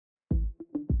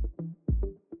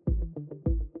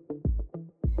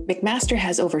McMaster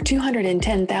has over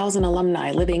 210,000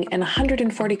 alumni living in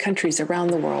 140 countries around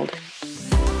the world.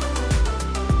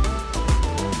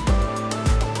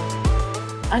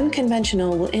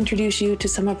 Unconventional will introduce you to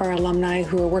some of our alumni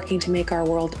who are working to make our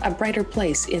world a brighter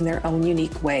place in their own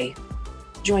unique way.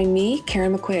 Join me,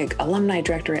 Karen McQuigg, Alumni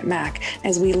Director at MAC,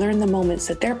 as we learn the moments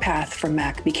that their path from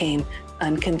MAC became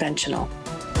unconventional.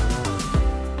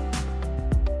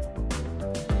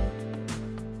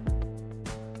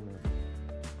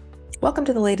 Welcome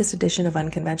to the latest edition of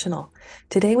Unconventional.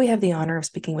 Today we have the honor of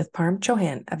speaking with Parm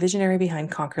Chohan, a visionary behind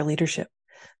Conquer Leadership.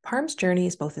 Parm's journey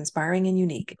is both inspiring and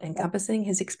unique, encompassing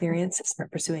his experiences from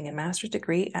pursuing a master's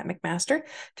degree at McMaster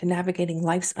to navigating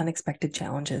life's unexpected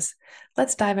challenges.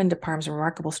 Let's dive into Parm's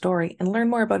remarkable story and learn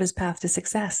more about his path to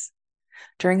success.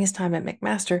 During his time at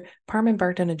McMaster, Parm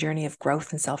embarked on a journey of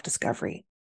growth and self-discovery.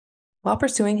 While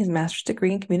pursuing his master's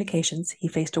degree in communications, he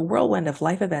faced a whirlwind of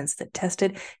life events that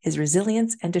tested his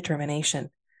resilience and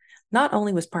determination. Not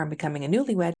only was Parm becoming a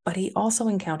newlywed, but he also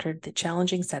encountered the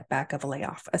challenging setback of a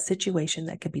layoff, a situation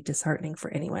that could be disheartening for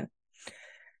anyone.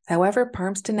 However,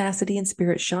 Parm's tenacity and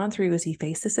spirit shone through as he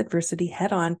faced this adversity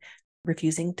head-on,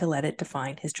 refusing to let it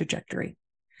define his trajectory.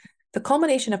 The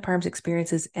culmination of Parm's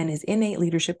experiences and his innate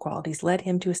leadership qualities led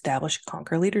him to establish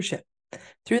Conquer Leadership.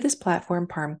 Through this platform,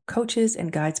 Parm coaches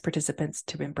and guides participants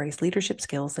to embrace leadership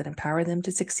skills that empower them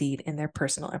to succeed in their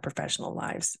personal and professional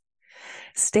lives.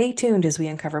 Stay tuned as we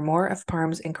uncover more of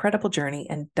Parm's incredible journey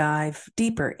and dive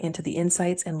deeper into the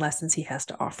insights and lessons he has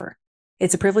to offer.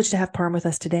 It's a privilege to have Parm with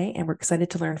us today, and we're excited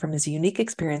to learn from his unique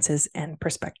experiences and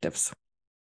perspectives.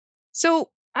 So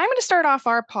I'm going to start off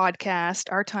our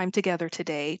podcast, our time together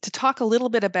today, to talk a little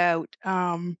bit about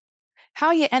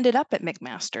how you ended up at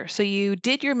McMaster. So you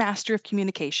did your Master of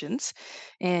Communications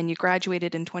and you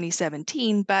graduated in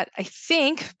 2017. But I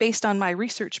think, based on my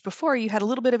research before, you had a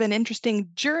little bit of an interesting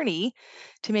journey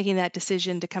to making that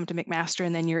decision to come to McMaster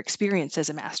and then your experience as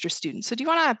a master's student. So do you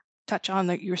want to touch on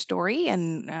your story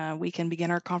and we can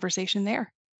begin our conversation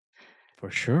there? For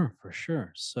sure, for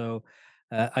sure. So,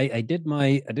 I did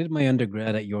my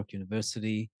undergrad at York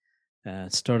University.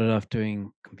 Started off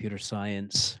doing computer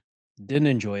science. Didn't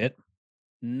enjoy it,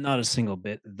 not a single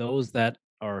bit. Those that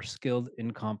are skilled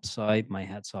in comp sci, my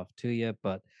hats off to you.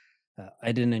 But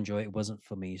I didn't enjoy it. It wasn't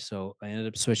for me. So I ended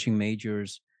up switching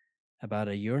majors about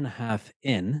a year and a half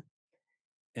in.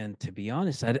 And to be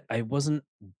honest, I wasn't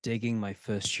digging my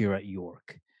first year at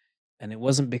York, and it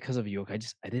wasn't because of York.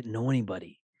 I didn't know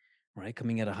anybody, right?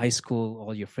 Coming out of high school,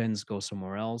 all your friends go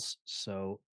somewhere else.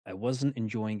 So I wasn't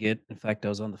enjoying it. In fact, I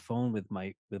was on the phone with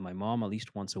my mom at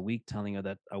least once a week, telling her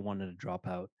that I wanted to drop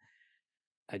out.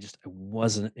 I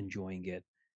wasn't enjoying it.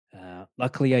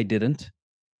 Luckily, I didn't.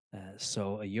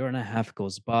 So a year and a half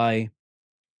goes by.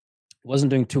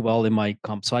 Wasn't doing too well in my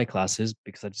comp sci classes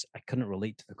because I couldn't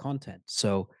relate to the content.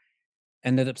 So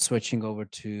ended up switching over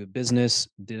to business.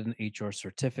 Did an HR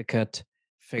certificate.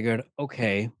 Figured,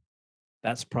 okay,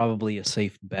 that's probably a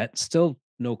safe bet. Still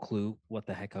no clue what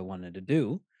the heck I wanted to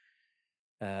do.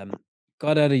 Um,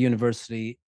 got out of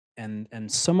university, and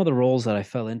some of the roles that I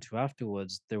fell into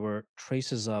afterwards, there were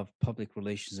traces of public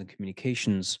relations and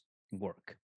communications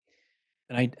work.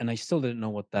 And I still didn't know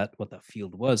what that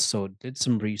field was. So did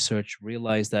some research,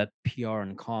 realized that PR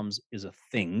and comms is a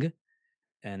thing,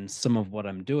 and some of what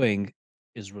I'm doing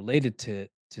is related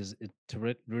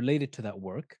related to that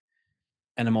work,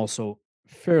 and I'm also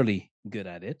fairly good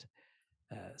at it.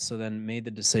 So then made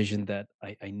the decision that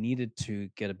I needed to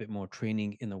get a bit more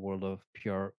training in the world of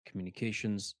PR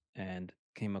communications, and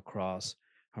came across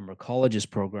Humber College's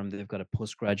program. They've got a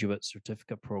postgraduate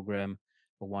certificate program,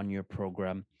 a 1 year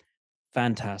program,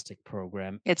 fantastic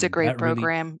program. It's a And great that really,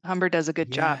 program. Humber does a good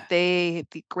job. yeah,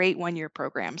 The great 1 year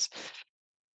programs.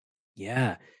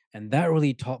 yeah. And that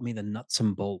really taught me the nuts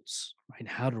and bolts, right?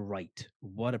 How to write,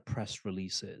 what a press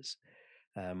release is,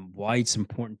 why it's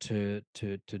important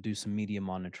to do some media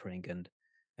monitoring,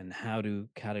 and how to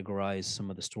categorize some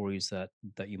of the stories that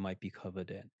you might be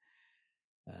covered in.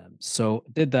 So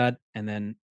did that, and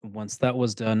then once that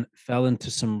was done, fell into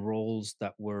some roles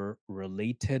that were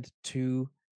related to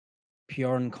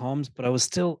PR and comms, but I was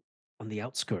still on the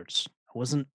outskirts. I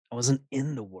wasn't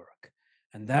in the work,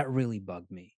 and that really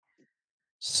bugged me.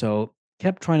 So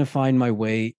kept trying to find my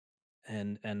way,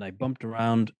 and I bumped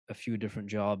around a few different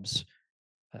jobs.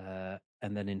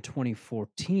 And then in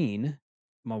 2014,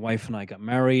 my wife and I got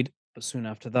married, but soon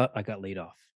after that, I got laid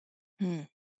off. Hmm.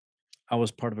 I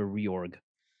was part of a reorg.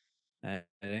 I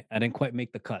didn't quite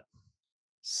make the cut.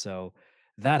 So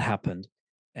that happened.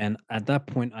 And at that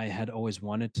point, I had always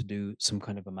wanted to do some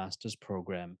kind of a master's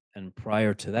program. And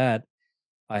prior to that,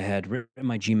 I had written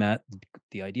my GMAT.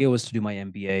 The idea was to do my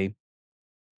MBA.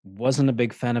 Wasn't a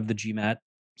big fan of the GMAT,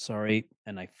 sorry,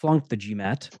 and I flunked the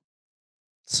GMAT.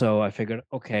 So I figured,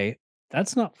 okay,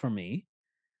 that's not for me.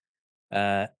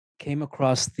 Uh, Came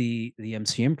across the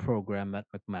MCM program at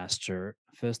McMaster.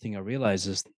 First thing I realized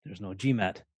is there's no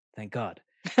GMAT. Thank God.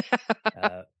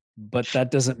 Uh, but that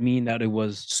doesn't mean that it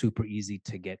was super easy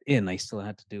to get in. I still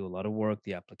had to do a lot of work.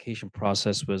 The application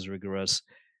process was rigorous.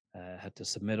 Had to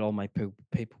submit all my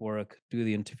paperwork, do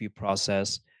the interview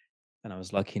process, and I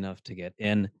was lucky enough to get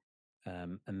in.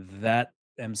 And that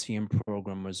MCM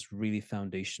program was really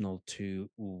foundational to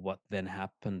what then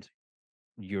happened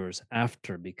years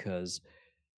after, because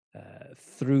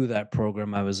through that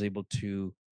program, I was able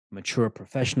to mature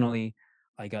professionally.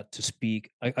 I got to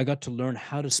speak, I got to learn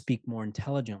how to speak more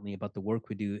intelligently about the work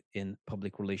we do in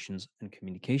public relations and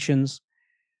communications.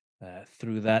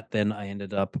 Through that, then I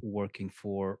ended up working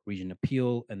for Region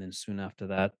Appeal, and then soon after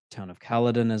that, Town of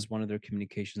Caledon as one of their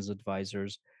communications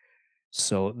advisors.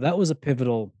 So that was a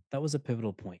pivotal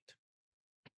point.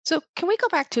 So can we go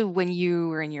back to when you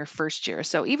were in your first year?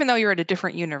 So even though you're at a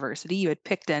different university, you had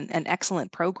picked an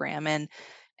excellent program and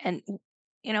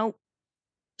you know,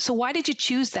 so why did you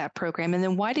choose that program? And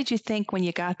then why did you think when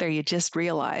you got there you just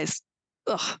realized,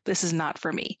 ugh, this is not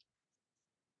for me?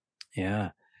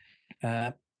 Yeah.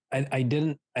 Uh, I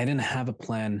didn't have a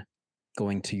plan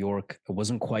going to York. I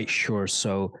wasn't quite sure.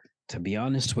 So to be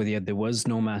honest with you, there was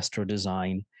no master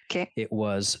design. Okay. It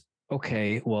was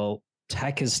okay. Well,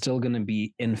 tech is still going to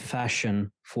be in fashion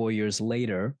 4 years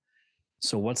later.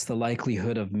 So what's the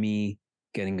likelihood of me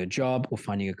getting a job or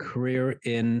finding a career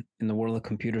in the world of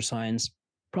computer science?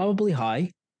 Probably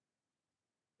high.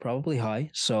 Probably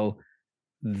high. So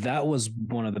that was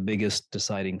one of the biggest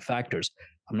deciding factors.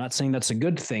 I'm not saying that's a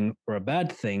good thing or a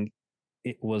bad thing.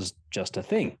 It was just a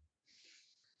thing.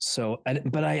 So,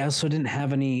 but I also didn't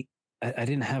have any. I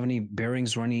didn't have any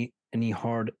bearings or any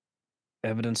hard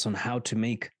evidence on how to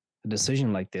make a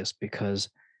decision like this, because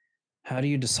how do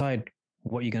you decide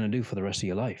what you're going to do for the rest of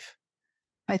your life?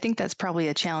 I think that's probably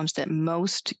a challenge that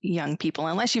most young people,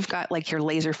 unless you've got like your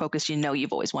laser focus, you know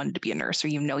you've always wanted to be a nurse or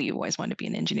you know you've always wanted to be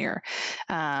an engineer.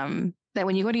 That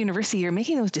when you go to university, you're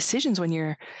making those decisions when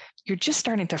you're just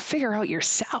starting to figure out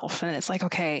yourself, and it's like,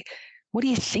 okay, what do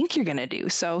you think you're going to do?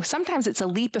 So sometimes it's a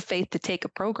leap of faith to take a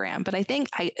program, but I think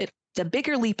the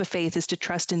bigger leap of faith is to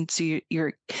trust into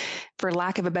your, for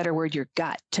lack of a better word, your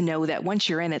gut, to know that once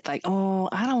you're in it, like, oh,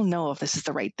 I don't know if this is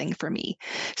the right thing for me.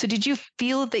 So did you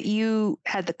feel that you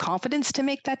had the confidence to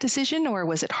make that decision, or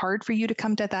was it hard for you to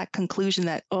come to that conclusion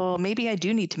that, oh, maybe I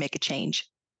do need to make a change?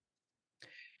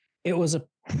 It was a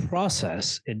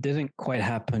process. It didn't quite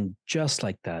happen just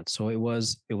like that. So it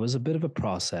was a bit of a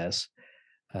process.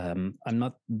 I'm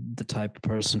not the type of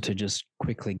person to just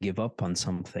quickly give up on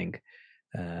something.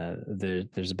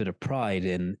 There's a bit of pride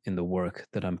in the work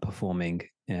that I'm performing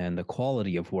and the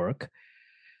quality of work.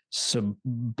 So,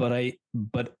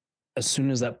 but as soon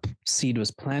as that seed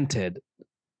was planted,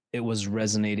 it was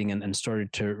resonating and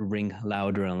started to ring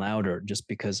louder and louder, just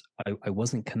because I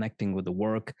wasn't connecting with the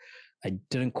work. I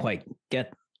didn't quite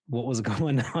get what was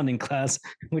going on in class,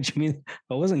 which means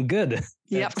I wasn't good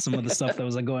Yep. at some of the stuff that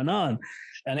was going on.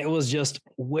 And it was just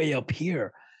way up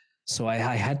here. So I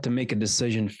had to make a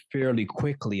decision fairly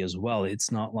quickly as well.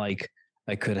 It's not like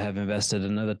I could have invested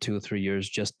another 2 or 3 years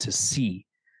just to see,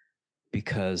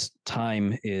 because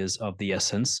time is of the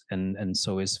essence, and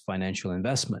so is financial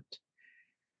investment.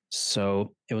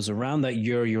 So it was around that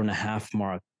year and a half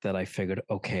mark that I figured,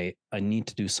 okay, I need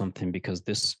to do something because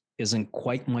this isn't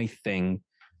quite my thing.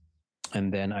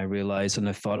 And then I realized, and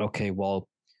I thought, okay, well,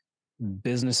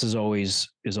 business is always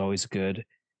good.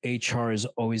 HR is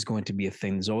always going to be a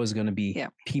thing. There's always going to be Yeah.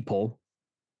 people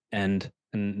and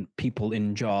people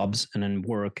in jobs and in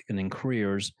work and in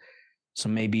careers. So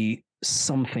maybe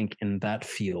something in that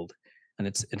field. And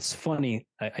it's funny.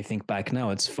 I think back now,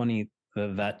 it's funny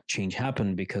that change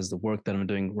happened, because the work that I'm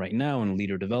doing right now in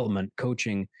leader development,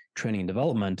 coaching, training, and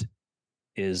development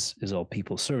is all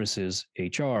people services,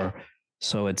 HR.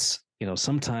 So it's,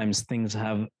 sometimes things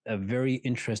have a very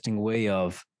interesting way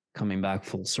of coming back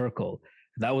full circle.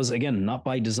 That was, again, not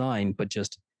by design, but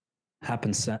just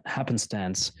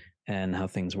happenstance and how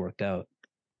things worked out.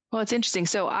 Well, it's interesting.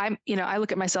 So I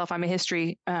look at myself, I'm a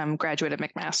history graduate at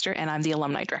McMaster and I'm the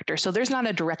alumni director. So there's not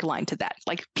a direct line to that.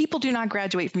 Like people do not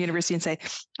graduate from university and say,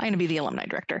 I'm going to be the alumni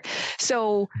director.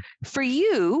 So for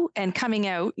you and coming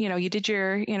out, you did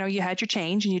you had your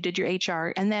change and you did your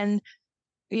HR. And then,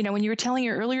 when you were telling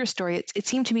your earlier story, it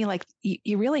seemed to me like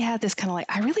you really had this kind of like,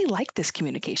 I really like this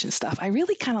communication stuff. I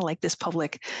really kind of like this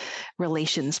public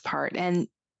relations part. And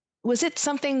was it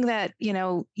something that,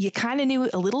 you kind of knew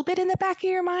a little bit in the back of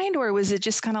your mind, or was it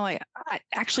just kind of like,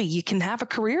 actually, you can have a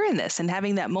career in this, and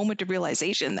having that moment of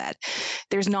realization that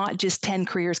there's not just 10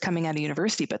 careers coming out of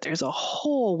university, but there's a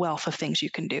whole wealth of things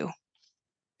you can do?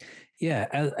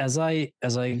 Yeah, as I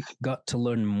got to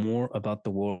learn more about the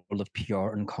world of PR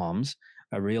and comms,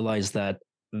 I realized that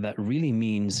that really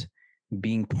means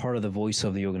being part of the voice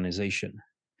of the organization,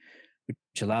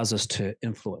 which allows us to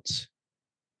influence,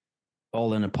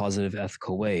 all in a positive,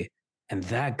 ethical way. And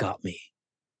that got me.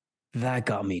 That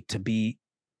got me to be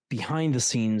behind the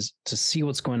scenes, to see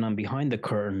what's going on behind the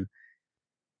curtain,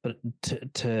 but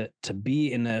to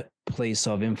be in a place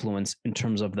of influence in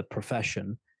terms of the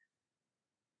profession,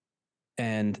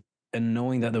 and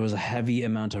knowing that there was a heavy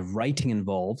amount of writing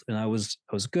involved, and I was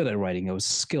good at writing. I was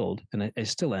skilled, and I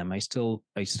still am. I still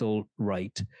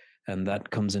write, and that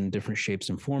comes in different shapes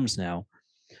and forms now.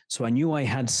 So I knew I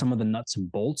had some of the nuts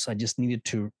and bolts. I just needed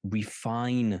to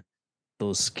refine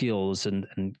those skills and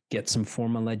get some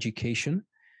formal education.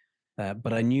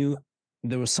 But I knew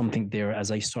there was something there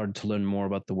as I started to learn more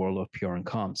about the world of PR and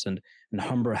comms, and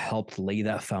Humber helped lay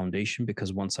that foundation,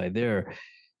 because once I there,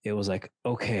 it was like,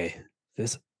 okay,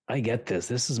 this, I get this.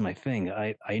 This is my thing.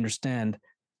 I understand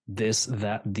this,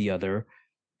 that, the other.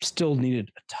 Still needed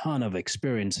a ton of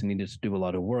experience and needed to do a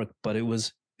lot of work, but it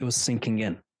was sinking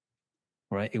in,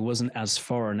 right? It wasn't as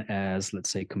foreign as,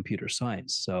 let's say, computer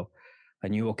science. So I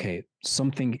knew, okay,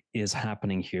 something is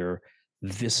happening here.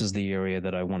 This is the area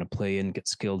that I want to play in, get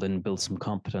skilled in, build some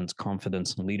competence,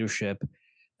 confidence, and leadership.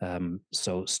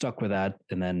 So stuck with that,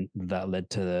 and then that led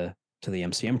to the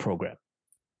MCM program.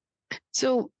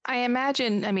 So I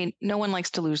imagine, no one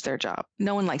likes to lose their job.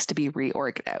 No one likes to be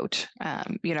reorged out.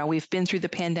 We've been through the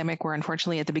pandemic where,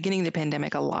 unfortunately, at the beginning of the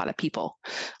pandemic, a lot of people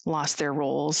lost their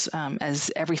roles as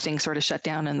everything sort of shut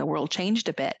down and the world changed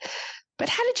a bit. But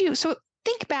so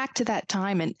think back to that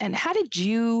time, and how did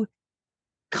you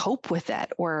cope with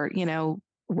that, or,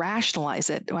 rationalize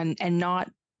it and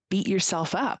not beat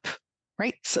yourself up?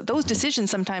 Right. So those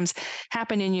decisions sometimes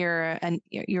happen in you're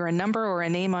a number or a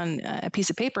name on a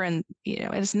piece of paper, and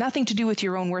it has nothing to do with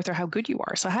your own worth or how good you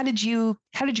are. So how did you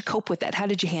cope with that? How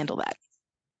did you handle that?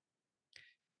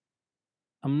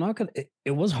 I'm not gonna.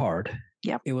 It was hard.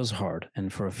 Yep. It was hard,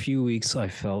 and for a few weeks I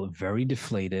felt very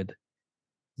deflated,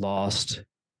 lost,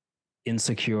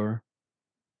 insecure,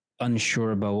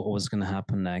 unsure about what was going to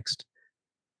happen next.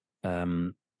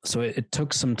 So it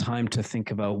took some time to think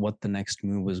about what the next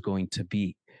move was going to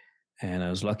be. And I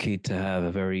was lucky to have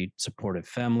a very supportive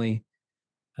family.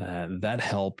 That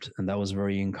helped, and that was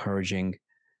very encouraging.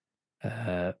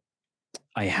 I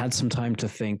had some time to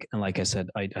think, and like I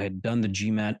said, I had done the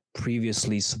GMAT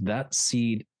previously, so that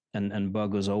seed and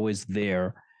bug was always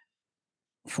there.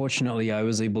 Fortunately, I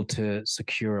was able to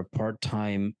secure a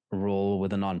part-time role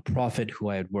with a nonprofit who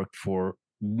I had worked for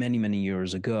many, many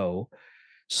years ago.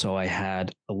 So I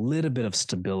had a little bit of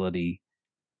stability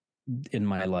in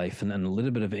my life, and then a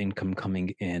little bit of income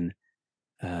coming in,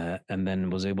 and then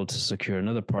was able to secure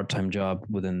another part-time job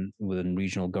within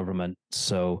regional government.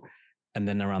 So, and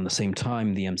then around the same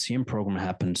time, the MCM program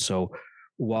happened. So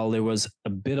while there was a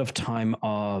bit of time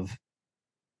of,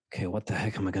 okay, what the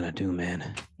heck am I going to do,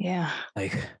 man? Yeah.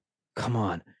 Like, come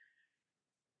on.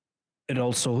 It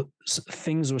also,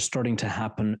 things were starting to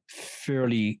happen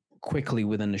fairly quickly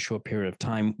within a short period of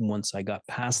time once I got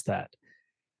past that.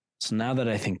 So now that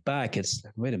I think back, it's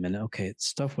like, wait a minute, okay,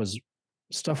 stuff was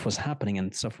happening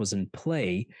and stuff was in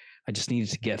play. I just needed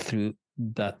to get through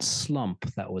that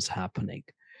slump that was happening.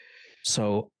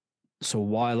 So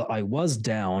while I was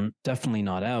down, definitely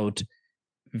not out,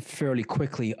 fairly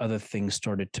quickly other things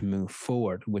started to move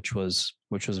forward, which was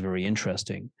very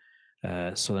interesting.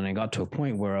 So then I got to a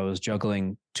point where I was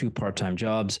juggling 2 part-time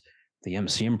jobs, the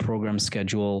MCM program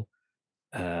schedule.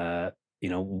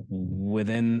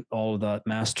 Within all of that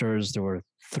masters, there were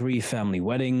 3 family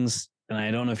weddings. And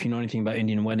I don't know if you know anything about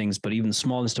Indian weddings, but even the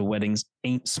smallest of weddings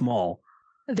ain't small.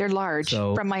 They're large,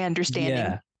 from my understanding.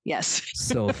 Yeah. Yes.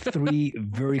 So 3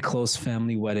 very close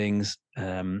family weddings,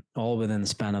 all within the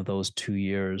span of those 2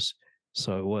 years.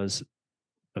 So it was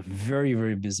a very,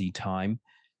 very busy time.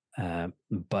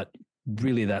 But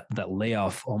really that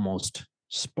layoff almost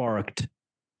sparked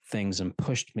things and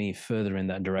pushed me further in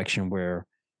that direction where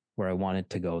I wanted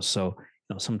to go. So,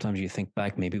 sometimes you think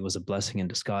back, maybe it was a blessing in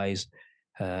disguise.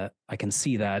 I can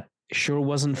see that. It sure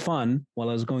wasn't fun while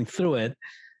I was going through it,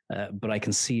 but I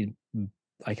can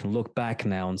look back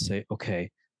now and say, okay,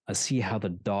 I see how the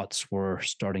dots were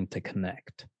starting to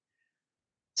connect.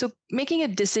 So making a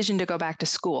decision to go back to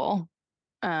school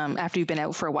after you've been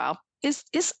out for a while, is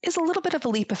a little bit of a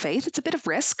leap of faith. It's a bit of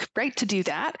risk, right, to do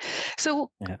that. So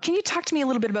can you talk to me a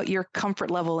little bit about your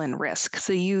comfort level in risk?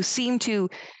 So you seem to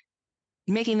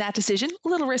making that decision, a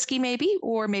little risky maybe,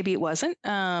 or maybe it wasn't.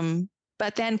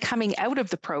 But then coming out of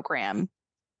the program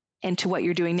into what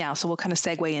you're doing now. So we'll kind of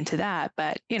segue into that,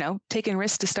 but taking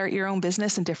risks to start your own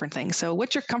business and different things. So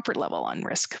what's your comfort level on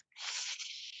risk?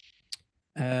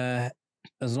 As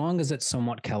long as it's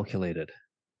somewhat calculated.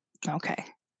 Okay.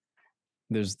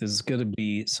 There's got to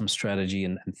be some strategy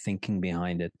and thinking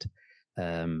behind it.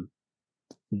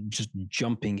 Just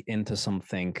jumping into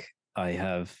something I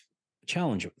have a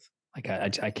challenge with. Like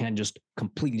I can't just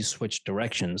completely switch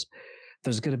directions.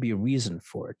 There's got to be a reason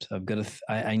for it.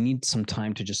 I need some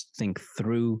time to just think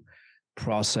through,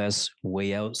 process,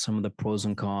 weigh out some of the pros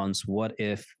and cons. What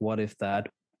if that,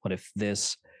 what if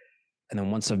this? And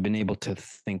then once I've been able to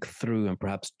think through and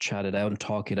perhaps chat it out and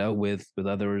talk it out with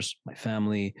others, my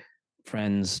family,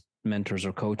 friends, mentors,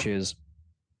 or coaches,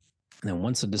 and then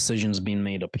once a decision's been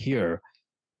made up here,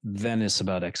 then it's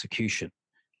about execution.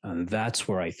 And that's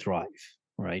where I thrive,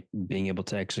 right? Being able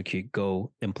to execute,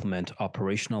 go, implement,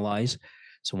 operationalize.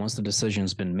 So once the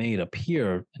decision's been made up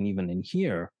here and even in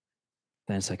here,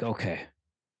 then it's like, okay,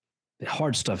 the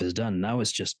hard stuff is done. Now we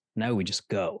just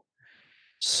go.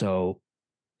 So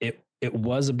it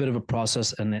was a bit of a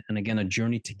process and again, a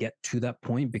journey to get to that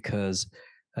point because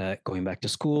going back to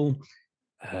school,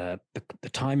 the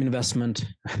time investment,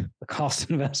 the cost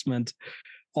investment,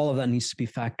 all of that needs to be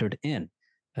factored in.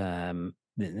 The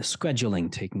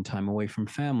scheduling, taking time away from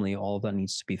family, all of that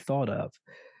needs to be thought of.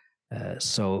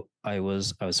 So I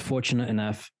was fortunate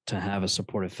enough to have a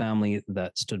supportive family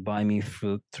that stood by me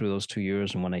through those 2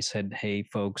 years. And when I said, "Hey,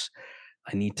 folks,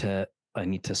 I need to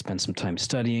spend some time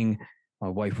studying," my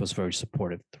wife was very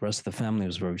supportive. The rest of the family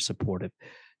was very supportive.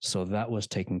 So that was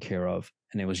taken care of,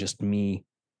 and it was just me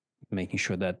making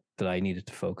sure that I needed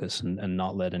to focus and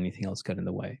not let anything else get in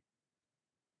the way.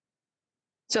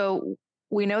 So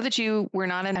we know that you were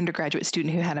not an undergraduate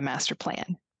student who had a master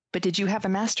plan, but did you have a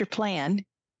master plan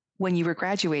when you were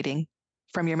graduating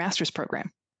from your master's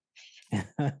program?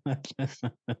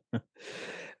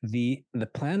 The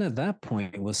plan at that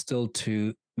point was still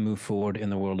to move forward in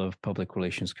the world of public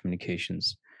relations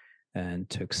communications and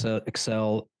to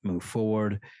excel, move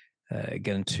forward,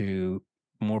 get into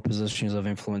more positions of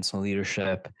influence and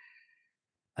leadership.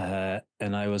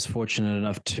 And I was fortunate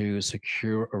enough to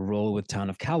secure a role with Town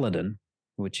of Caledon,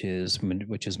 which is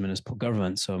municipal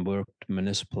government. So I worked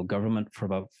municipal government for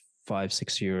about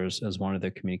 5-6 years as one of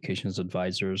their communications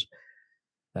advisors.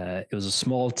 It was a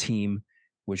small team,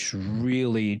 which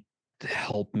really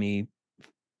helped me,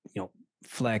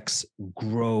 flex,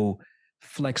 grow,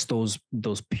 flex those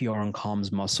PR and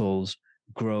comms muscles,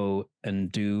 grow,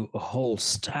 and do a whole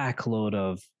stack load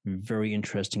of very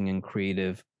interesting and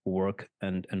creative work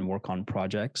and work on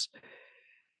projects.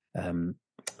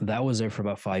 That was there for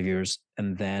about 5 years,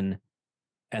 and then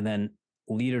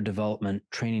leader development,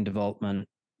 training development,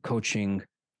 coaching,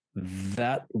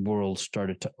 that world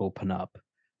started to open up.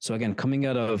 So again, coming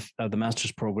out of the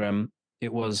master's program,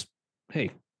 it was, hey,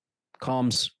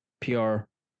 comms, PR,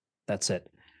 that's it.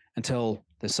 Until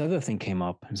this other thing came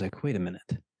up. I was like, wait a minute.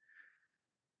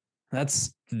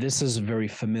 This is very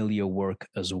familiar work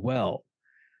as well.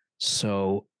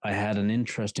 So I had an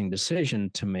interesting decision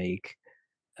to make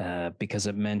because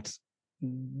it meant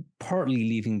partly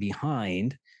leaving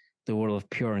behind the world of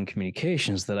PR and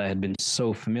communications that I had been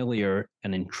so familiar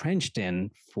and entrenched in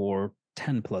for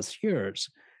 10 plus years.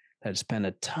 I'd spent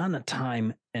a ton of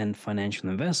time and financial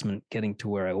investment getting to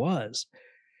where I was,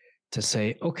 to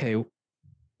say, okay,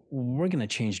 we're going to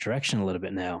change direction a little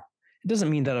bit now. It doesn't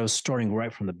mean that I was starting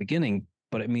right from the beginning,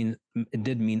 but it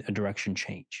did mean a direction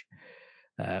change.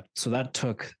 So that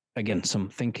took, again, some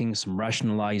thinking, some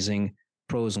rationalizing,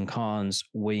 pros and cons,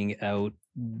 weighing out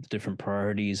different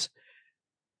priorities.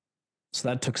 So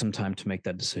that took some time to make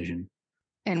that decision.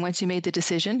 And once you made the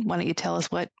decision, why don't you tell us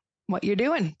what you're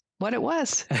doing, what it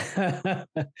was?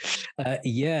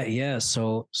 Yeah.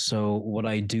 So what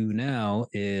I do now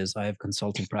is I have a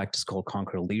consulting practice called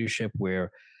Conquer Leadership,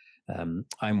 where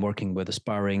I'm working with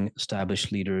aspiring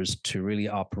established leaders to really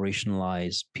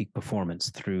operationalize peak performance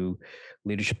through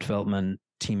leadership development,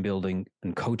 team building,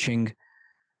 and coaching.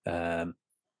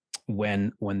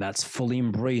 When that's fully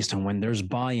embraced and when there's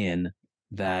buy-in,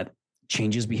 that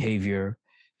changes behavior,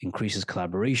 increases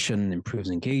collaboration, improves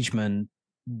engagement,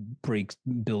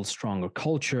 builds stronger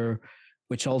culture,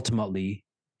 which ultimately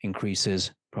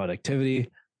increases productivity,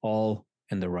 all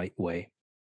in the right way.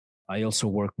 I also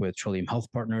work with Trillium Health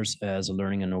Partners as a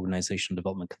learning and organizational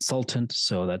development consultant.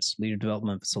 So that's leader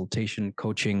development, facilitation,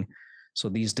 coaching, So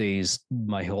these days,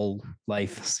 my whole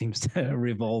life seems to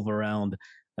revolve around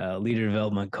leader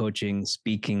development, coaching,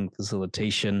 speaking,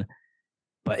 facilitation.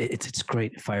 But it's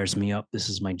great. It fires me up. This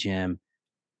is my jam.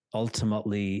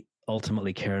 Ultimately,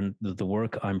 Karen, the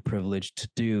work I'm privileged to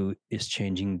do is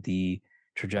changing the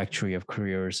trajectory of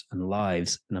careers and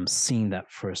lives, and I'm seeing that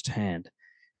firsthand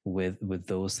with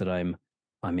those that I'm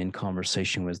in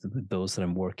conversation with those that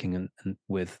I'm working and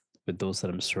with those that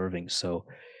I'm serving. So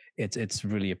it's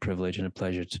really a privilege and a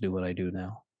pleasure to do what I do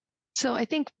now. So I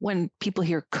think when people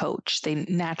hear coach, they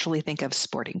naturally think of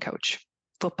sporting coach,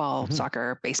 football,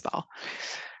 soccer, baseball.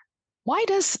 Why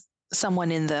does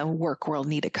someone in the work world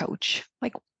need a coach?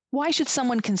 Like, why should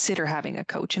someone consider having a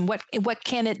coach, and what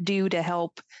can it do to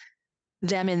help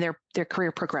them in their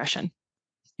career progression?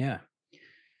 Yeah.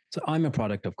 So I'm a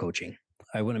product of coaching.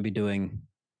 I wouldn't be doing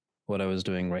what I was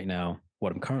doing right now,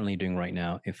 what I'm currently doing right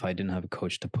now, if I didn't have a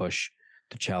coach to push,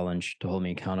 to challenge, to hold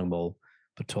me accountable,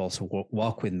 but to also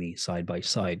walk with me side by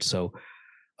side. So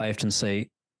I often say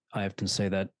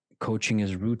that coaching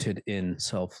is rooted in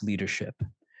self-leadership,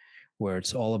 where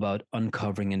it's all about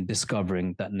uncovering and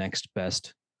discovering that next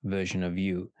best version of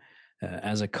you.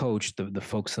 As a coach, the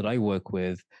folks that I work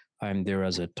with, I'm there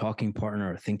as a talking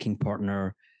partner, a thinking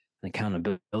partner, an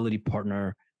accountability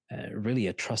partner, really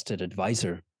a trusted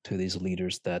advisor to these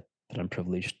leaders that I'm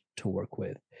privileged to work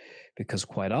with. Because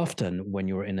quite often, when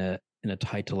you're in a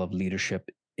title of leadership,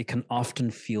 it can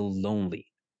often feel lonely.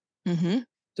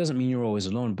 Doesn't mean you're always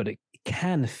alone, but it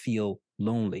can feel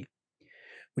lonely,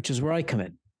 which is where I come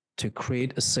in to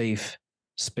create a safe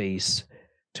space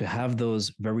to have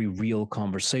those very real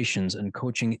conversations. And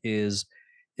coaching is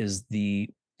the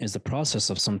process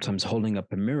of sometimes holding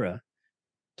up a mirror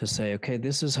to say, okay,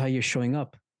 this is how you're showing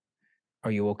up.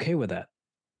 Are you okay with that?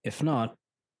 If not,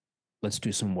 let's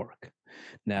do some work.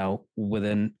 Now,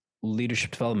 within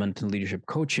leadership development and leadership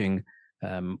coaching,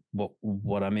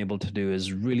 what I'm able to do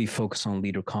is really focus on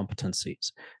leader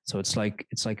competencies. So it's like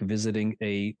visiting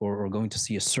or going to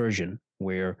see a surgeon,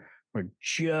 where we're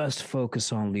just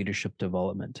focused on leadership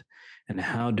development and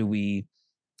how do we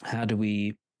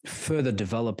further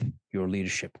develop your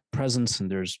leadership presence.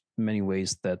 And there's many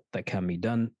ways that can be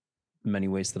done, many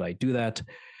ways that I do that.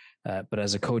 But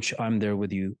as a coach, I'm there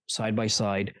with you side by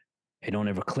side. I don't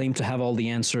ever claim to have all the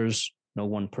answers. No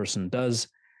one person does.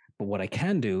 But what I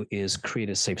can do is create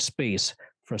a safe space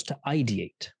for us to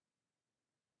ideate,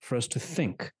 for us to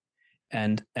think,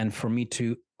 and for me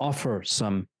to offer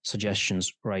some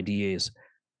suggestions or ideas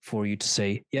for you to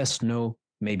say, yes, no,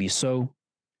 maybe so.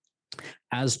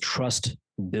 As trust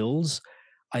builds,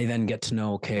 I then get to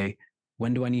know, okay,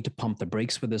 when do I need to pump the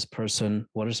brakes with this person?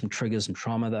 What are some triggers and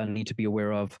trauma that I need to be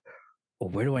aware of? Or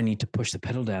where do I need to push the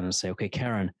pedal down and say, okay,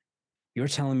 Karen, you're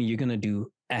telling me you're going to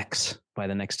do X by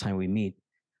the next time we meet,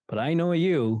 but I know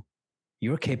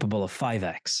you're capable of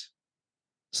 5X.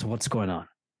 So what's going on?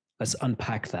 Let's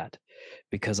unpack that,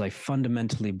 because I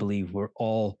fundamentally believe we're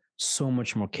all so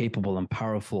much more capable and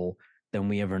powerful than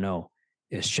we ever know.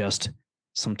 It's just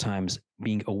sometimes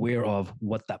being aware of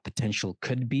what that potential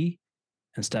could be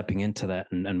and stepping into that.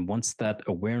 And once that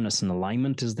awareness and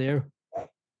alignment is there,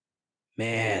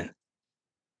 man,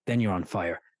 then you're on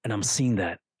fire. And I'm seeing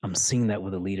that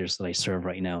with the leaders that I serve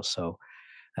right now. So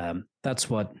that's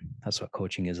what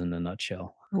coaching is in a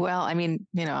nutshell. Well, I mean,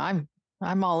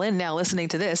 I'm all in now listening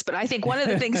to this, but I think one of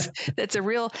the things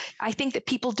I think that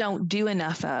people don't do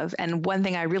enough of, and one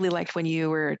thing I really liked when you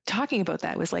were talking about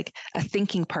that was like a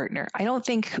thinking partner. I don't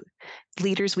think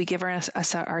leaders, we give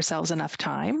ourselves enough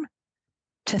time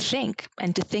to think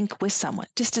and to think with someone,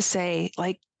 just to say,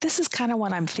 like, this is kind of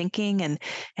what I'm thinking,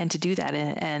 and to do that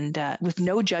and with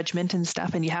no judgment and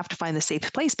stuff. And you have to find the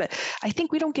safe place. But I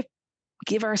think we don't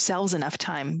give ourselves enough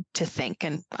time to think.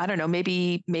 And I don't know,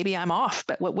 maybe I'm off,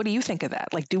 but what do you think of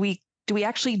that? Like, do we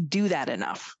actually do that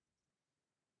enough?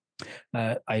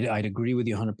 I'd agree with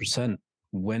you 100%.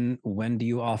 When do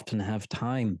you often have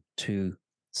time to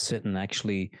sit and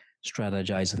actually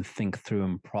strategize and think through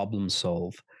and problem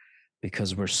solve?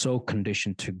 Because we're so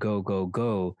conditioned to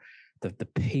go, that the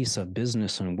pace of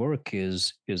business and work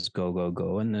is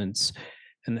go. And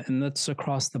that's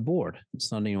across the board.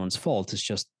 It's not anyone's fault. It's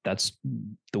just that's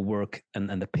the work,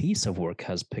 and the pace of work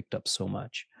has picked up so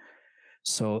much.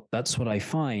 So that's what I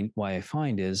find. Why I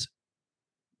find is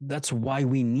that's why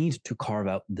we need to carve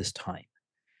out this time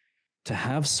to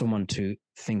have someone to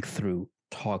think through,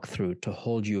 talk through, to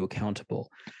hold you accountable.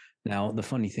 Now, the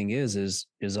funny thing is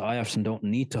I often don't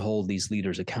need to hold these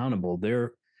leaders accountable.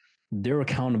 They're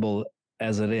accountable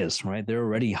as it is, right? They're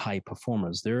already high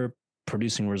performers. They're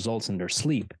producing results in their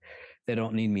sleep. They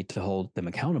don't need me to hold them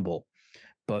accountable.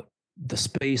 But the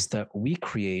space that we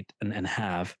create and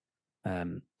have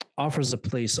offers a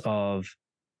place of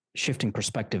shifting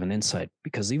perspective and insight,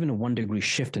 because even a 1 degree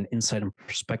shift in insight and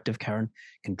perspective, Karen,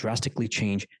 can drastically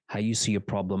change how you see a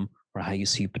problem or how you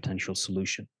see a potential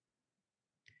solution.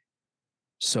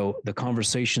 So the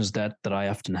conversations that I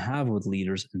often have with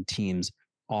leaders and teams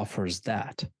offers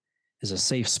that, is a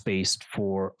safe space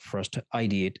for us to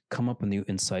ideate, come up with new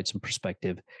insights and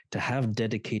perspective, to have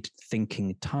dedicated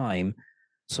thinking time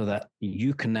so that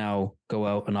you can now go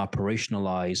out and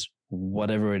operationalize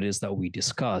whatever it is that we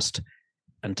discussed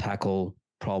and tackle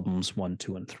problems 1,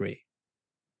 2, and 3.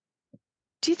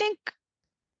 Do you think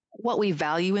what we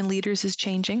value in leaders is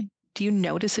changing? Do you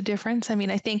notice a difference? I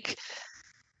mean, I think,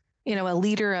 a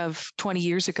leader of 20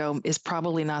 years ago is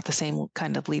probably not the same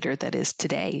kind of leader that is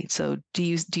today. So do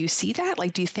you see that?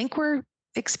 Like, do you think we're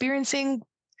experiencing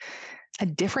a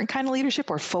different kind of leadership,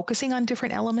 or focusing on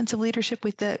different elements of leadership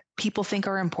that people think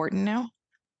are important now?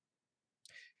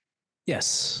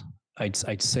 Yes,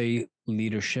 I'd say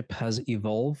leadership has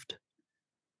evolved,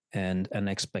 and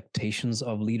expectations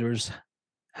of leaders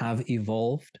have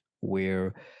evolved,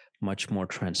 where much more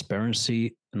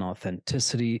transparency and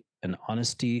authenticity and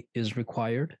honesty is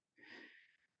required.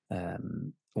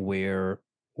 Where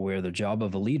the job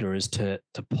of a leader is to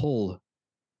pull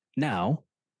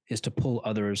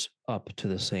others up to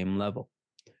the same level,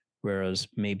 whereas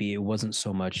maybe it wasn't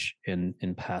so much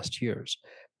in past years,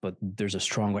 but there's a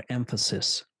stronger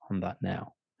emphasis on that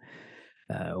now.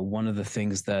 One of the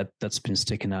things that's been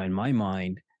sticking out in my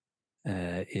mind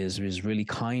is really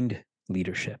kind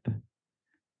leadership.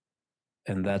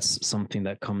 And that's something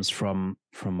that comes from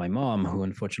my mom, who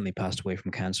unfortunately passed away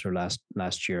from cancer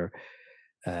last year.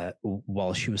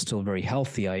 While she was still very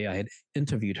healthy, I had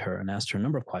interviewed her and asked her a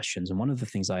number of questions. And one of the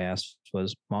things I asked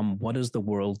was, Mom, what does the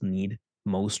world need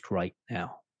most right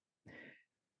now?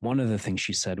 One of the things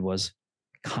she said was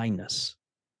kindness.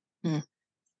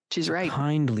 She's right.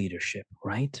 Kind leadership,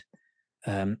 right?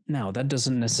 Now, that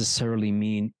doesn't necessarily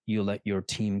mean you let your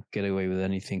team get away with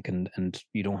anything and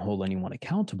you don't hold anyone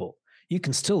accountable. You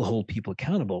can still hold people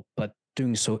accountable, but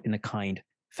doing so in a kind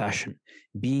fashion,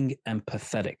 being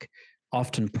empathetic,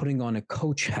 often putting on a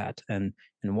coach hat and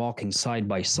walking side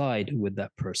by side with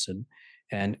that person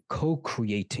and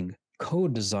co-creating,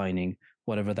 co-designing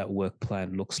whatever that work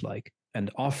plan looks like, and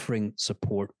offering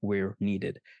support where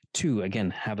needed to,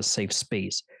 again, have a safe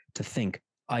space to think,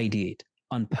 ideate,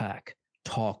 unpack,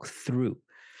 talk through.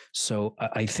 So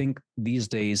I think these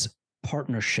days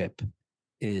partnership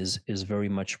is very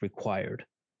much required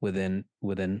within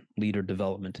leader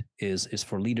development, is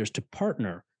for leaders to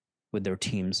partner with their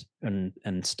teams and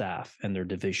staff and their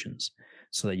divisions,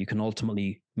 so that you can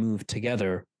ultimately move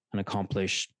together and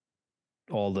accomplish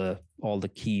all the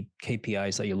key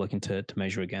KPIs that you're looking to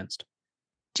measure against.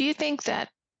 Do you think that,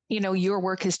 your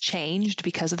work has changed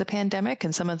because of the pandemic,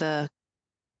 and some of the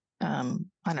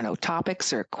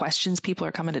topics or questions people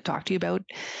are coming to talk to you about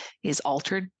is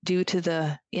altered due to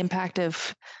the impact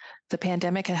of the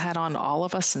pandemic it had on all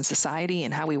of us in society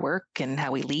and how we work and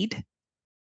how we lead?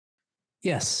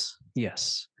 Yes.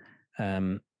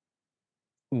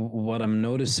 What I'm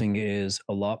noticing is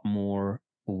a lot more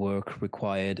work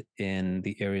required in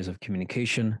the areas of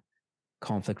communication,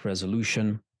 conflict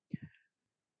resolution.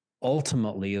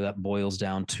 Ultimately, that boils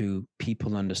down to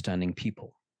people understanding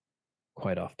people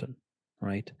quite often,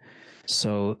 right?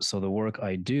 So the work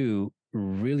I do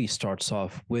really starts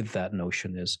off with that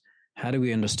notion: is how do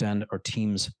we understand our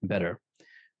teams better?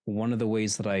 One of the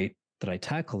ways that I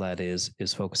tackle that is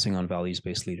focusing on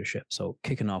values-based leadership. So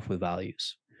kicking off with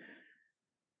values.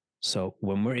 So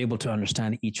when we're able to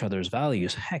understand each other's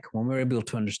values, when we're able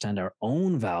to understand our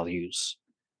own values,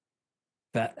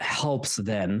 that helps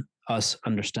then us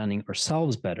understanding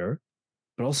ourselves better,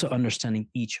 but also understanding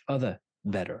each other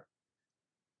better,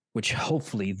 which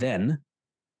hopefully then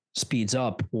speeds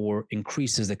up or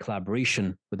increases the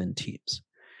collaboration within teams.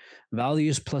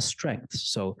 Values plus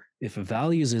strengths. So if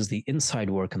values is the inside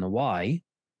work and the why,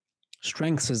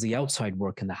 strengths is the outside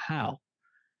work and the how.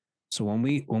 So when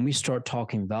we start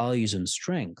talking values and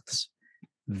strengths,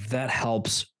 that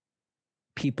helps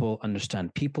people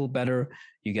understand people better.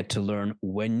 You get to learn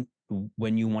when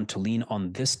you want to lean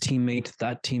on this teammate,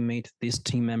 that teammate, this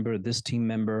team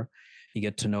member. You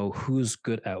get to know who's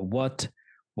good at what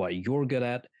you're good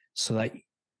at, so that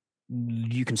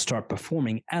you can start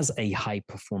performing as a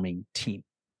high-performing team.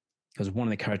 Because one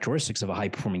of the characteristics of a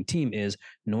high-performing team is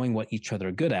knowing what each other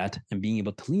are good at and being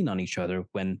able to lean on each other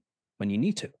when you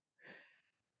need to.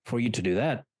 For you to do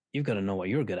that, you've got to know what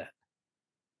you're good at.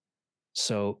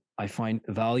 So I find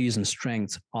values and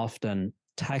strengths often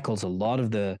tackles a lot of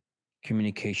the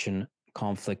communication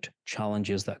conflict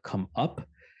challenges that come up,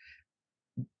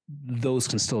 those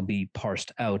can still be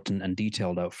parsed out and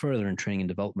detailed out further in training and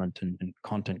development and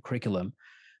content curriculum.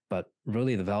 But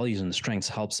really the values and the strengths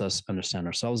helps us understand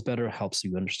ourselves better, helps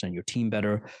you understand your team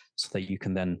better, so that you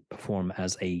can then perform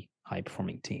as a high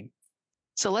performing team.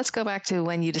 So let's go back to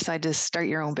when you decide to start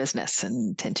your own business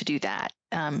and tend to do that.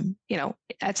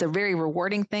 That's a very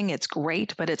rewarding thing. It's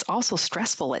great, but it's also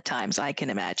stressful at times, I can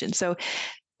imagine. So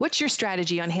what's your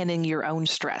strategy on handling your own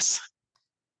stress?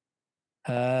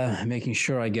 Making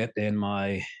sure I get in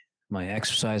my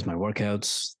exercise, my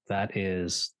workouts. That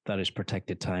is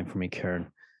protected time for me,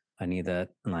 Karen. I need that.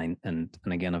 And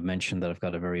again, I've mentioned that I've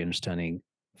got a very understanding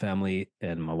family,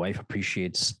 and my wife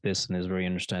appreciates this and is very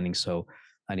understanding. So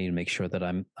I need to make sure that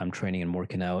I'm training and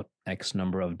working out X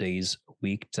number of days a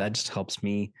week. That just helps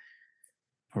me,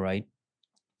 all right?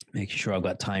 Making sure I've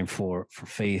got time for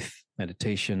faith,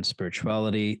 meditation,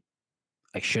 spirituality.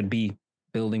 I should be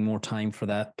building more time for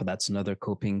that, but that's another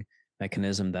coping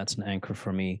mechanism. That's an anchor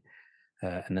for me.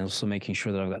 And also making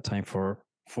sure that I've got time for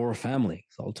a family.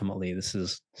 So ultimately, this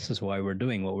is why we're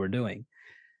doing what we're doing,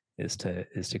 is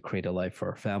to create a life for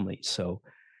our family. So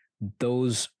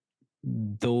those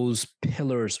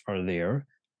pillars are there.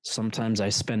 Sometimes I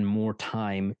spend more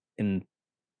time in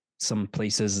some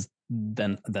places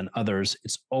than others.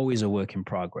 It's always a work in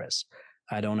progress.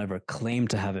 I don't ever claim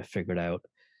to have it figured out,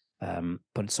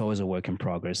 but it's always a work in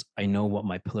progress. I know what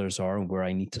my pillars are and where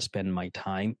I need to spend my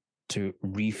time to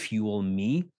refuel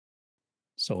me.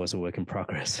 So it's a work in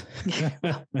progress.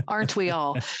 Aren't we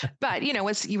all? But,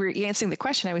 as you were answering the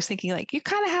question, I was thinking like, you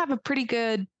kind of have a pretty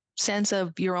good sense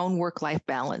of your own work-life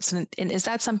balance. And is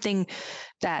that something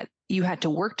that you had to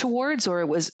work towards, or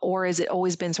is it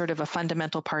always been sort of a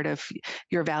fundamental part of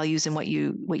your values and what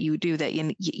you do, that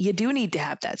you do need to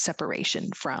have that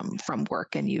separation from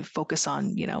work, and you focus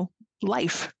on,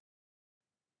 life?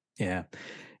 Yeah.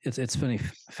 It's funny.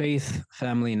 Faith,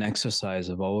 family, and exercise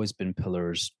have always been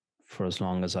pillars for as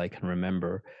long as I can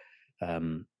remember.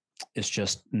 It's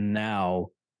just now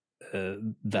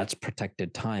that's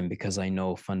protected time, because I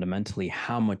know fundamentally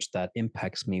how much that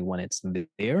impacts me when it's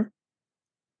there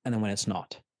and then when it's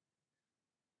not.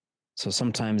 So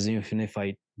sometimes even if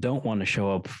I don't want to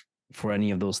show up for any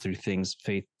of those three things,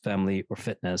 faith, family, or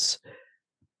fitness,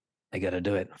 I got to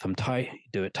do it. If I'm tired,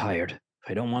 do it tired. If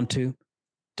I don't want to,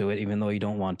 do it even though you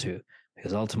don't want to,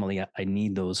 because ultimately I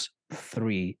need those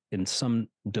three in some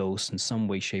dose, in some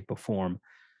way, shape, or form,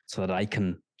 so that I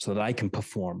can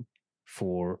perform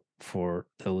for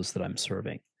those that I'm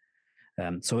serving.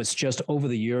 So it's just over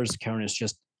the years, Karen, it's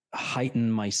just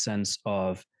heightened my sense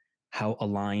of how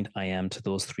aligned I am to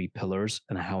those three pillars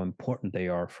and how important they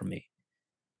are for me.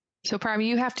 So, Parm,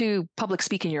 you have to public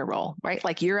speak in your role, right?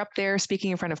 Like, you're up there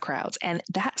speaking in front of crowds, and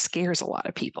that scares a lot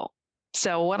of people.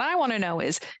 So what I want to know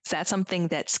is that something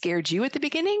that scared you at the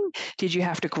beginning? Did you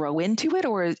have to grow into it,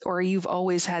 or you've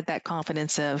always had that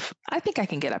confidence of, I think I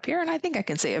can get up here and I think I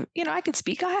can say, I can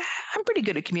speak. I'm pretty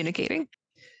good at communicating.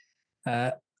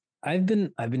 I've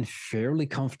been fairly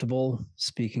comfortable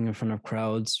speaking in front of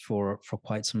crowds for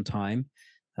quite some time.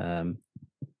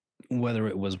 Whether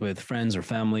it was with friends or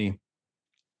family,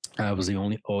 I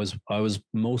was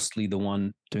mostly the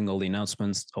one doing all the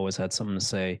announcements, always had something to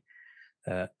say.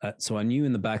 So I knew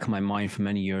in the back of my mind for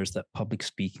many years that public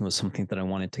speaking was something that I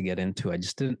wanted to get into. I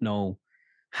just didn't know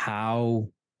how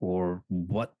or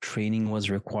what training was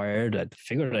required. I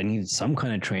figured I needed some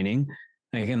kind of training.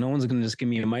 Again, no one's going to just give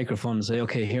me a microphone and say,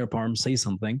 okay, here, Parm, say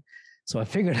something. So I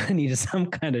figured I needed some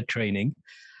kind of training.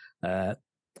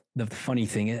 The funny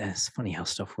thing is, it's funny how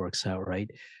stuff works out, right?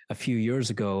 A few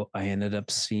years ago, I ended up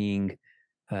seeing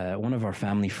one of our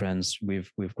family friends.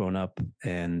 We've grown up,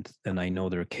 and I know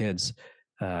their kids.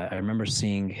 I remember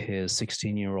seeing his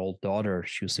 16-year-old daughter.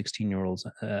 She was 16 years old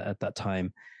at that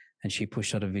time, and she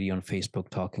pushed out a video on Facebook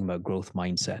talking about growth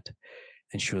mindset.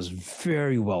 And she was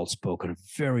very well spoken,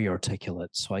 very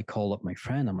articulate. So I called up my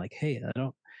friend. I'm like, hey, I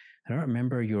don't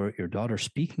remember your daughter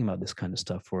speaking about this kind of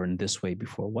stuff or in this way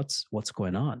before. What's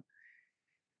going on?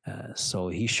 So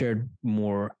he shared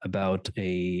more about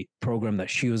a program that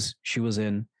she was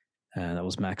in, that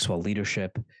was Maxwell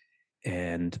Leadership,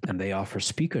 and they offer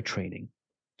speaker training.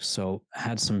 So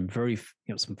had some very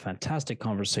some fantastic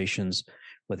conversations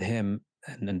with him,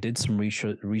 and then did some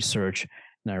research,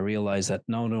 and I realized that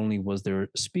not only was there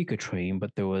speaker training, but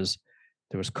there was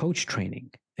coach training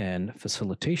and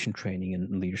facilitation training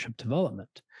and leadership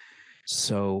development.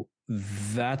 So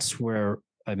that's where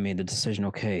I made the decision.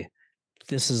 Okay,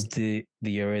 this is the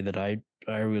area that I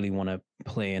really want to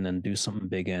play in and do something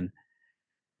big in.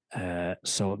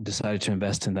 So decided to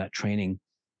invest in that training,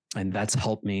 and that's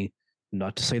helped me.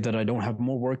 Not to say that I don't have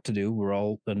more work to do. We're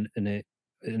all in a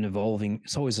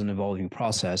it's always an evolving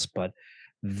process, but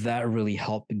that really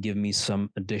helped give me some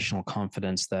additional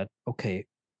confidence that, okay,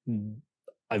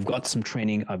 I've got some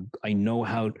training. I know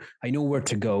where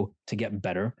to go to get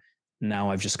better.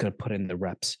 Now I've just got to put in the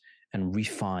reps and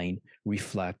refine,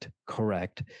 reflect,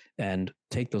 correct, and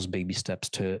take those baby steps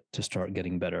to start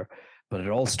getting better. But it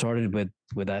all started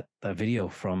with that video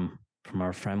from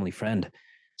our family friend.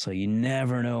 So you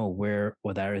never know where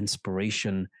that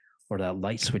inspiration or that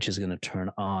light switch is going to turn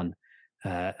on.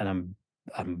 And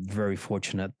I'm very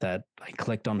fortunate that I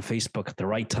clicked on Facebook at the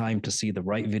right time to see the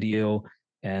right video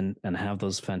and have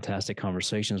those fantastic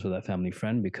conversations with that family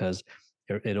friend, because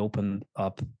it opened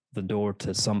up the door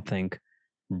to something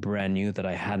brand new that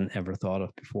I hadn't ever thought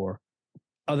of before,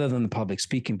 other than the public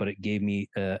speaking. But it gave me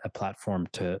a platform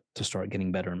to start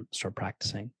getting better and start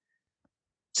practicing.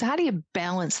 So how do you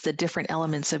balance the different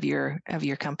elements of your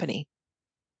company?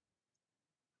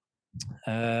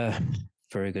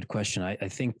 Very good question. I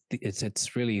think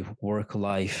it's really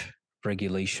work-life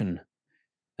regulation.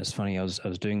 It's funny. I was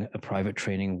doing a private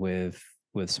training with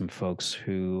some folks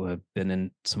who have been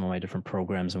in some of my different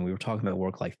programs, and we were talking about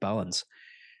work-life balance.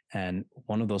 And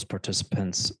one of those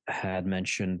participants had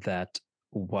mentioned that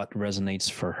what resonates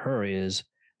for her is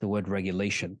the word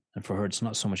regulation, and for her, it's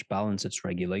not so much balance; it's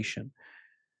regulation.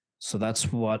 So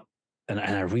that's what, and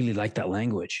I really like that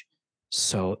language.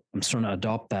 So I'm starting to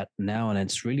adopt that now, and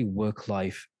it's really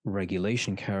work-life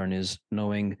regulation, Karen, is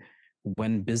knowing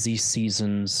when busy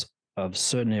seasons of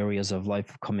certain areas of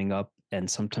life coming up, and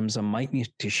sometimes I might need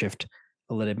to shift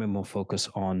a little bit more focus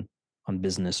on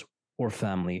business or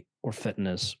family or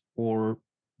fitness or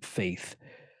faith,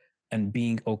 and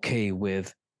being okay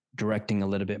with directing a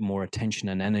little bit more attention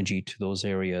and energy to those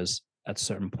areas at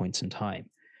certain points in time.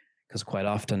 Because quite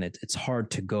often it's hard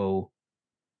to go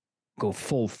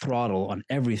full throttle on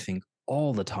everything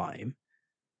all the time,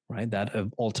 right? That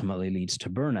ultimately leads to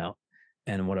burnout.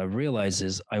 And what I've realized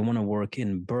is I want to work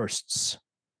in bursts,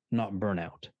 not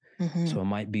burnout. Mm-hmm. So it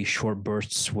might be short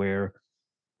bursts where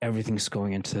everything's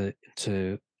going into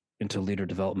leader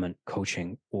development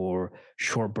coaching, or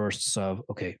short bursts of,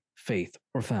 okay, faith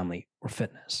or family or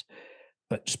fitness.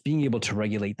 But just being able to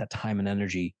regulate that time and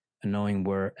energy and knowing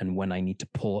where and when I need to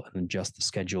pull and adjust the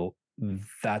schedule,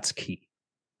 that's key.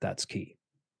 That's key.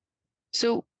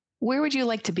 So where would you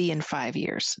like to be in 5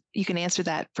 years? You can answer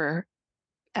that for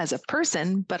as a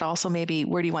person, but also maybe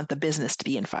where do you want the business to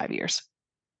be in 5 years?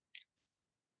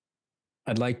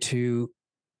 I'd like to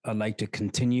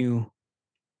continue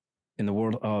in the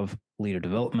world of leader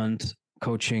development,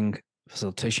 coaching,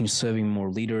 facilitation, serving more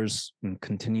leaders, and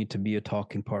continue to be a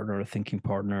talking partner, a thinking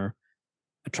partner,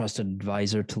 a trusted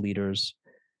advisor to leaders,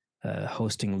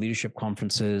 hosting leadership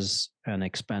conferences and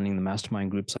expanding the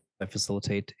mastermind groups I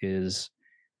facilitate is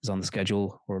on the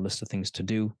schedule, or a list of things to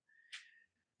do.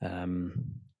 And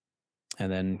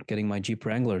then getting my Jeep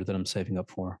Wrangler that I'm saving up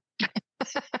for.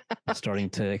 Starting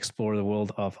to explore the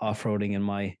world of off-roading in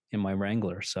my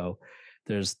Wrangler. So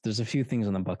there's a few things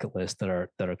on the bucket list that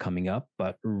are coming up,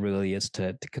 but really it's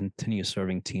to continue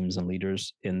serving teams and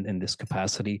leaders in this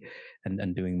capacity,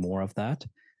 and doing more of that,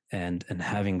 and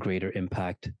having greater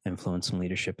impact, influence, and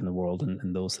leadership in the world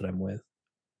and those that I'm with.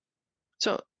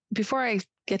 So before I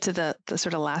get to the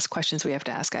sort of last questions we have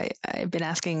to ask, I've been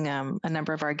asking a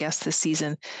number of our guests this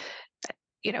season,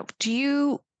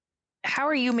 how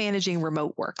are you managing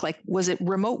remote work? Like, was it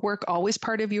remote work always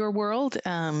part of your world?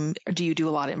 Do you do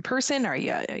a lot in person? Are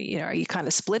you kind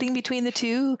of splitting between the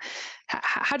two?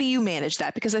 How do you manage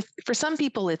that? Because for some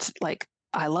people, it's like,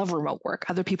 I love remote work.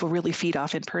 Other people really feed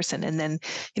off in person. And then,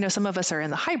 some of us are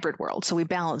in the hybrid world, so we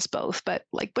balance both. But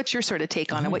like, what's your sort of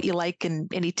take on it, what you like,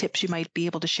 and any tips you might be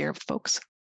able to share with folks?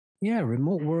 Yeah,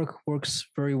 remote work works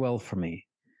very well for me.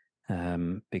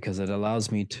 Because it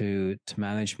allows me to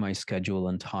manage my schedule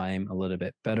and time a little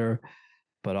bit better,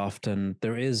 but often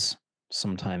there is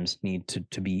sometimes need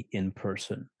to be in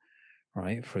person,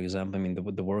 right? For example, I mean,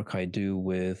 the work I do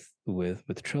with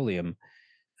Trillium,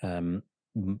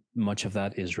 much of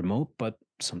that is remote, but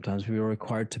sometimes we are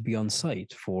required to be on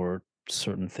site for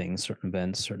certain things, certain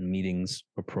events, certain meetings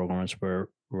or programs where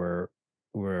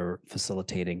we're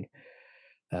facilitating.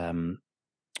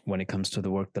 When it comes to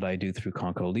the work that I do through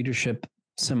Conquer Leadership,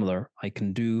 similar. I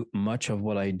can do much of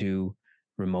what I do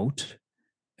remote,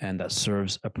 and that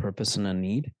serves a purpose and a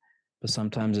need. But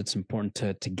sometimes it's important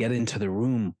to get into the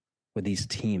room with these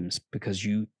teams, because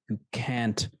you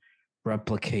can't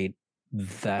replicate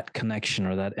that connection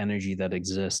or that energy that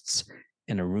exists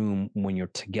in a room when you're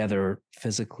together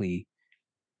physically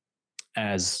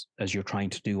as you're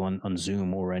trying to do on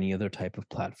Zoom or any other type of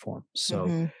platform.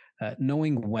 So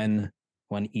knowing when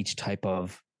each type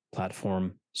of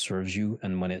platform serves you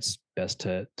and when it's best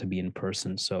to be in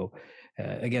person. So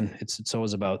again, it's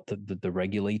always about the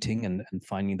regulating and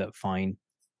finding that fine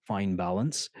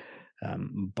balance.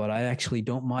 But I actually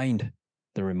don't mind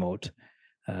the remote.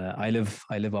 I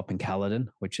live up in Caledon,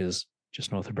 which is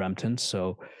just north of Brampton.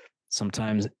 So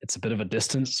sometimes it's a bit of a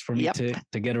distance for me Yep.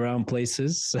 to get around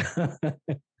places.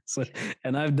 So,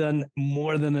 and I've done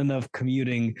more than enough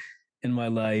commuting in my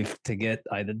life to get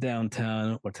either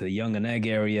downtown or to the Yonge and Egg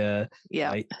area, Yeah.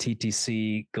 right?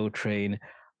 TTC, GO train.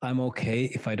 I'm okay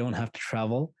if I don't have to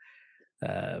travel.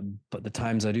 But the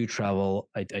times I do travel,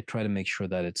 I try to make sure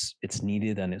that it's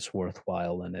needed and it's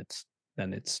worthwhile and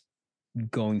it's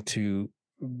going to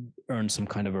earn some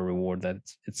kind of a reward that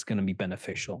it's going to be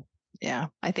beneficial. Yeah,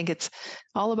 I think it's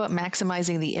all about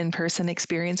maximizing the in-person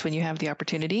experience when you have the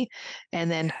opportunity, and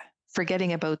then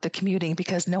forgetting about the commuting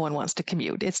because no one wants to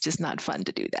commute. It's just not fun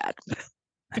to do that.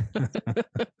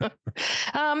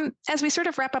 As we sort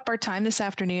of wrap up our time this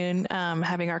afternoon,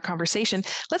 having our conversation,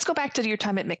 let's go back to your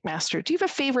time at McMaster. Do you have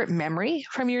a favorite memory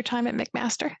from your time at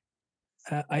McMaster?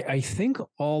 I think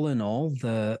all in all,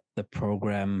 the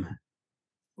program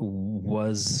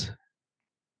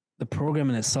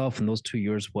in itself in those 2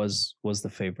 years was the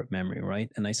favorite memory, right?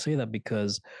 And I say that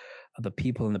because of the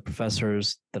people and the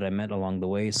professors that I met along the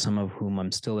way, some of whom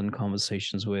I'm still in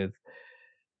conversations with.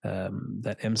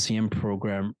 That MCM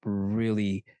program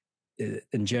really,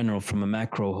 in general, from a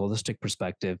macro holistic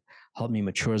perspective, helped me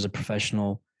mature as a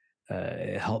professional.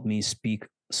 It helped me speak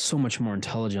so much more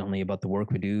intelligently about the work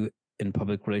we do in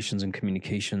public relations and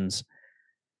communications,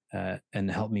 and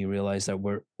helped me realize that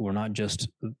we're not just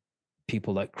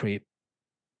people that create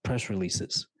press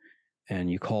releases and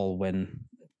you call when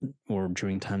or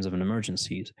during times of an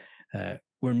emergency.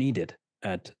 We're needed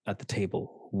at the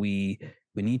table. We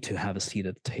need to have a seat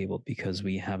at the table because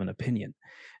we have an opinion.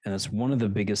 And that's one of the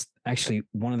biggest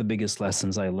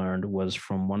lessons I learned was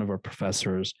from one of our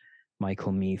professors,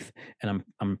 Michael Meath. And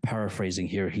I'm paraphrasing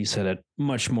here. He said it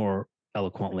much more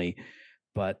eloquently,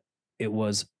 but it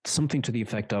was something to the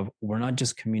effect of, we're not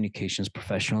just communications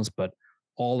professionals, but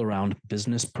all around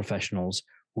business professionals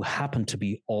who happen to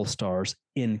be all-stars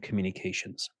in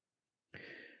communications.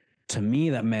 To me,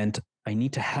 that meant I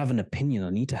need to have an opinion. I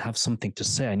need to have something to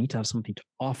say. I need to have something to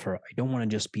offer. I don't want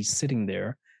to just be sitting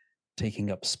there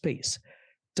taking up space.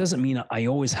 Doesn't mean I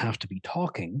always have to be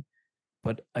talking,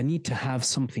 but I need to have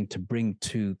something to bring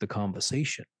to the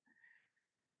conversation,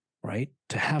 right?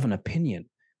 To have an opinion,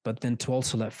 but then to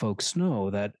also let folks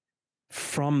know that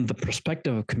from the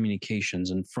perspective of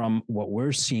communications and from what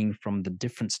we're seeing from the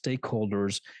different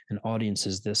stakeholders and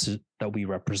audiences that we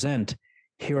represent,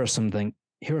 here are some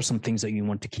things that you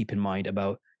want to keep in mind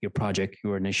about your project,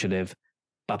 your initiative,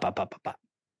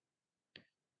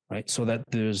 right? So that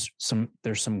there's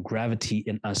some gravity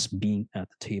in us being at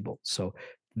the table. So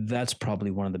that's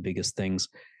probably one of the biggest things.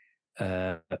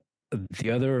 The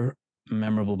other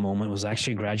memorable moment was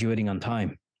actually graduating on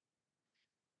time.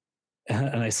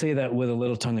 And I say that with a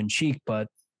little tongue in cheek, but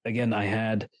again, I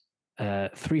had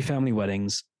 3 family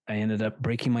weddings. I ended up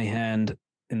breaking my hand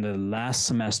in the last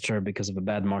semester because of a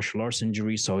bad martial arts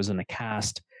injury. So I was in a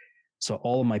cast. So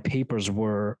all of my papers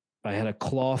I had a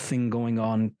claw thing going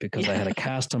on because I had a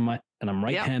cast on and I'm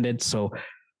right-handed. Yep. So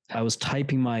I was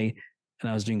typing and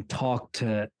I was doing talk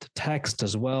to text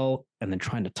as well, and then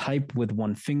trying to type with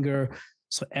one finger.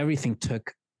 So everything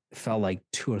felt like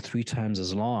 2 or 3 times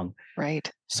as long.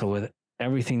 Right. So with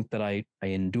everything that I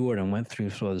endured and went through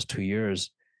for those 2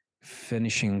 years,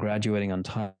 finishing graduating on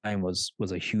time was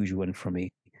a huge win for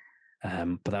me.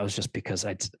 But that was just because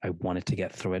I wanted to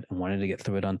get through it. I wanted to get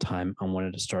through it on time. I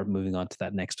wanted to start moving on to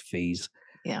that next phase.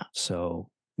 Yeah. So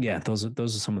yeah, those are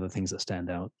some of the things that stand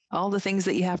out. All the things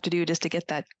that you have to do just to get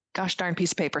that gosh darn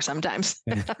piece of paper sometimes.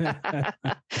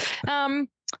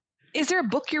 Is there a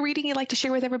book you're reading you'd like to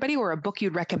share with everybody, or a book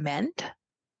you'd recommend?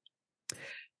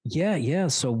 Yeah.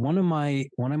 So one of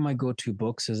my go-to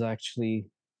books is actually,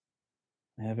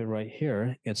 I have it right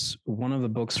here. It's one of the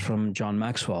books from John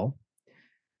Maxwell,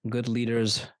 Good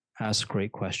Leaders Ask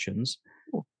Great Questions.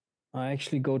 I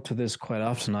actually go to this quite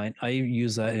often. I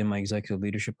use that in my executive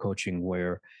leadership coaching,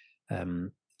 where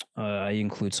I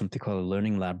include something called a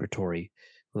learning laboratory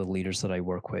with the leaders that I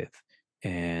work with.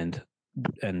 And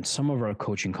some of our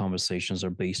coaching conversations are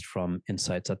based from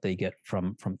insights that they get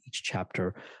from each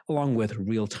chapter, along with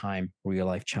real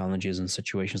life challenges and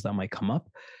situations that might come up.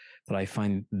 But I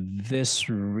find this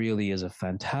really is a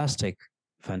fantastic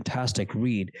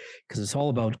read, because it's all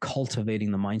about cultivating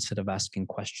the mindset of asking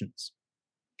questions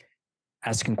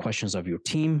of your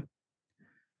team,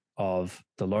 of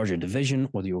the larger division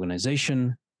or the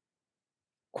organization,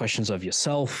 questions of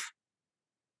yourself,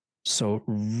 So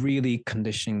really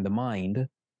conditioning the mind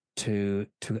to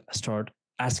start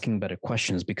asking better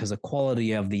questions, because the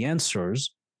quality of the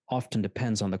answers often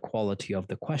depends on the quality of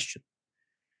the question.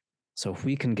 So if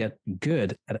we can get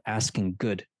good at asking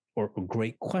good or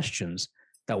great questions,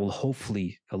 that will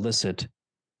hopefully elicit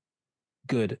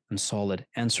good and solid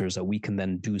answers that we can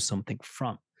then do something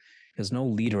from. Because no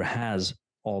leader has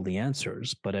all the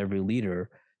answers, but every leader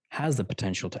has the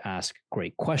potential to ask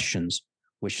great questions,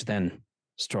 which then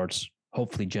starts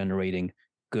hopefully generating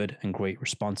good and great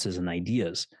responses and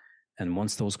ideas. And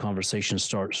once those conversations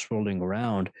start swirling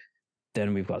around,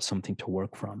 then we've got something to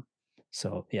work from.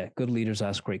 So yeah, good leaders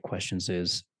ask great questions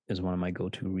is one of my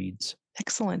go-to reads.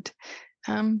 Excellent.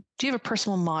 Do you have a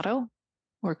personal motto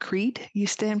or creed you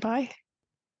stand by?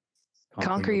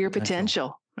 Conquer your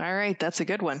potential. All right, that's a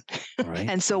good one. Right.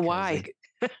 And so why?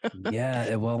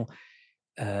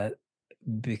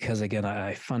 Because again,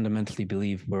 I fundamentally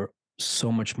believe we're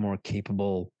so much more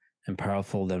capable and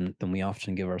powerful than we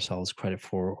often give ourselves credit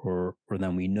for, or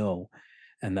than we know.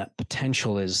 And that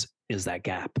potential is that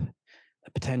gap.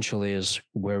 The potential is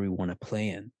where we want to play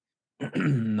in.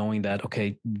 Knowing that,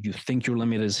 okay, you think your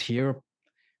limit is here,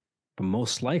 but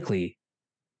most likely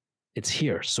it's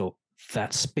here. So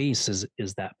that space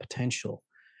is that potential.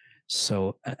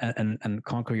 So, and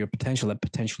conquer your potential. That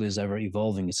potential is ever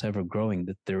evolving. It's ever growing,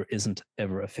 that there isn't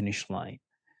ever a finish line.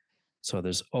 So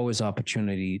there's always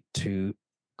opportunity to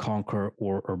conquer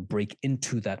or break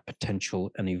into that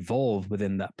potential and evolve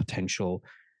within that potential.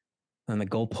 And the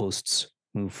goalposts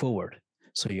move forward.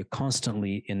 So you're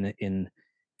constantly in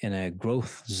a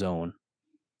growth zone.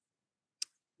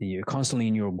 You're constantly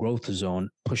in your growth zone,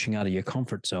 pushing out of your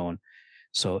comfort zone.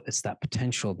 So it's that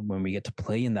potential. When we get to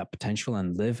play in that potential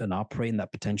and live and operate in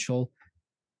that potential,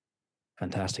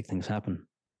 fantastic things happen.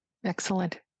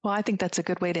 Excellent. Well, I think that's a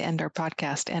good way to end our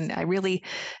podcast. And I really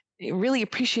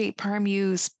appreciate, Parm,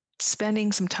 you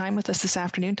spending some time with us this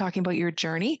afternoon talking about your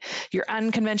journey, your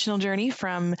unconventional journey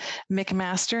from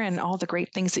McMaster and all the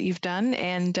great things that you've done.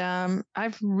 And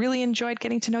I've really enjoyed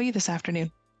getting to know you this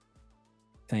afternoon.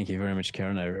 Thank you very much,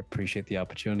 Karen. I appreciate the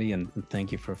opportunity, and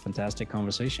thank you for a fantastic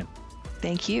conversation.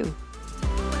 Thank you.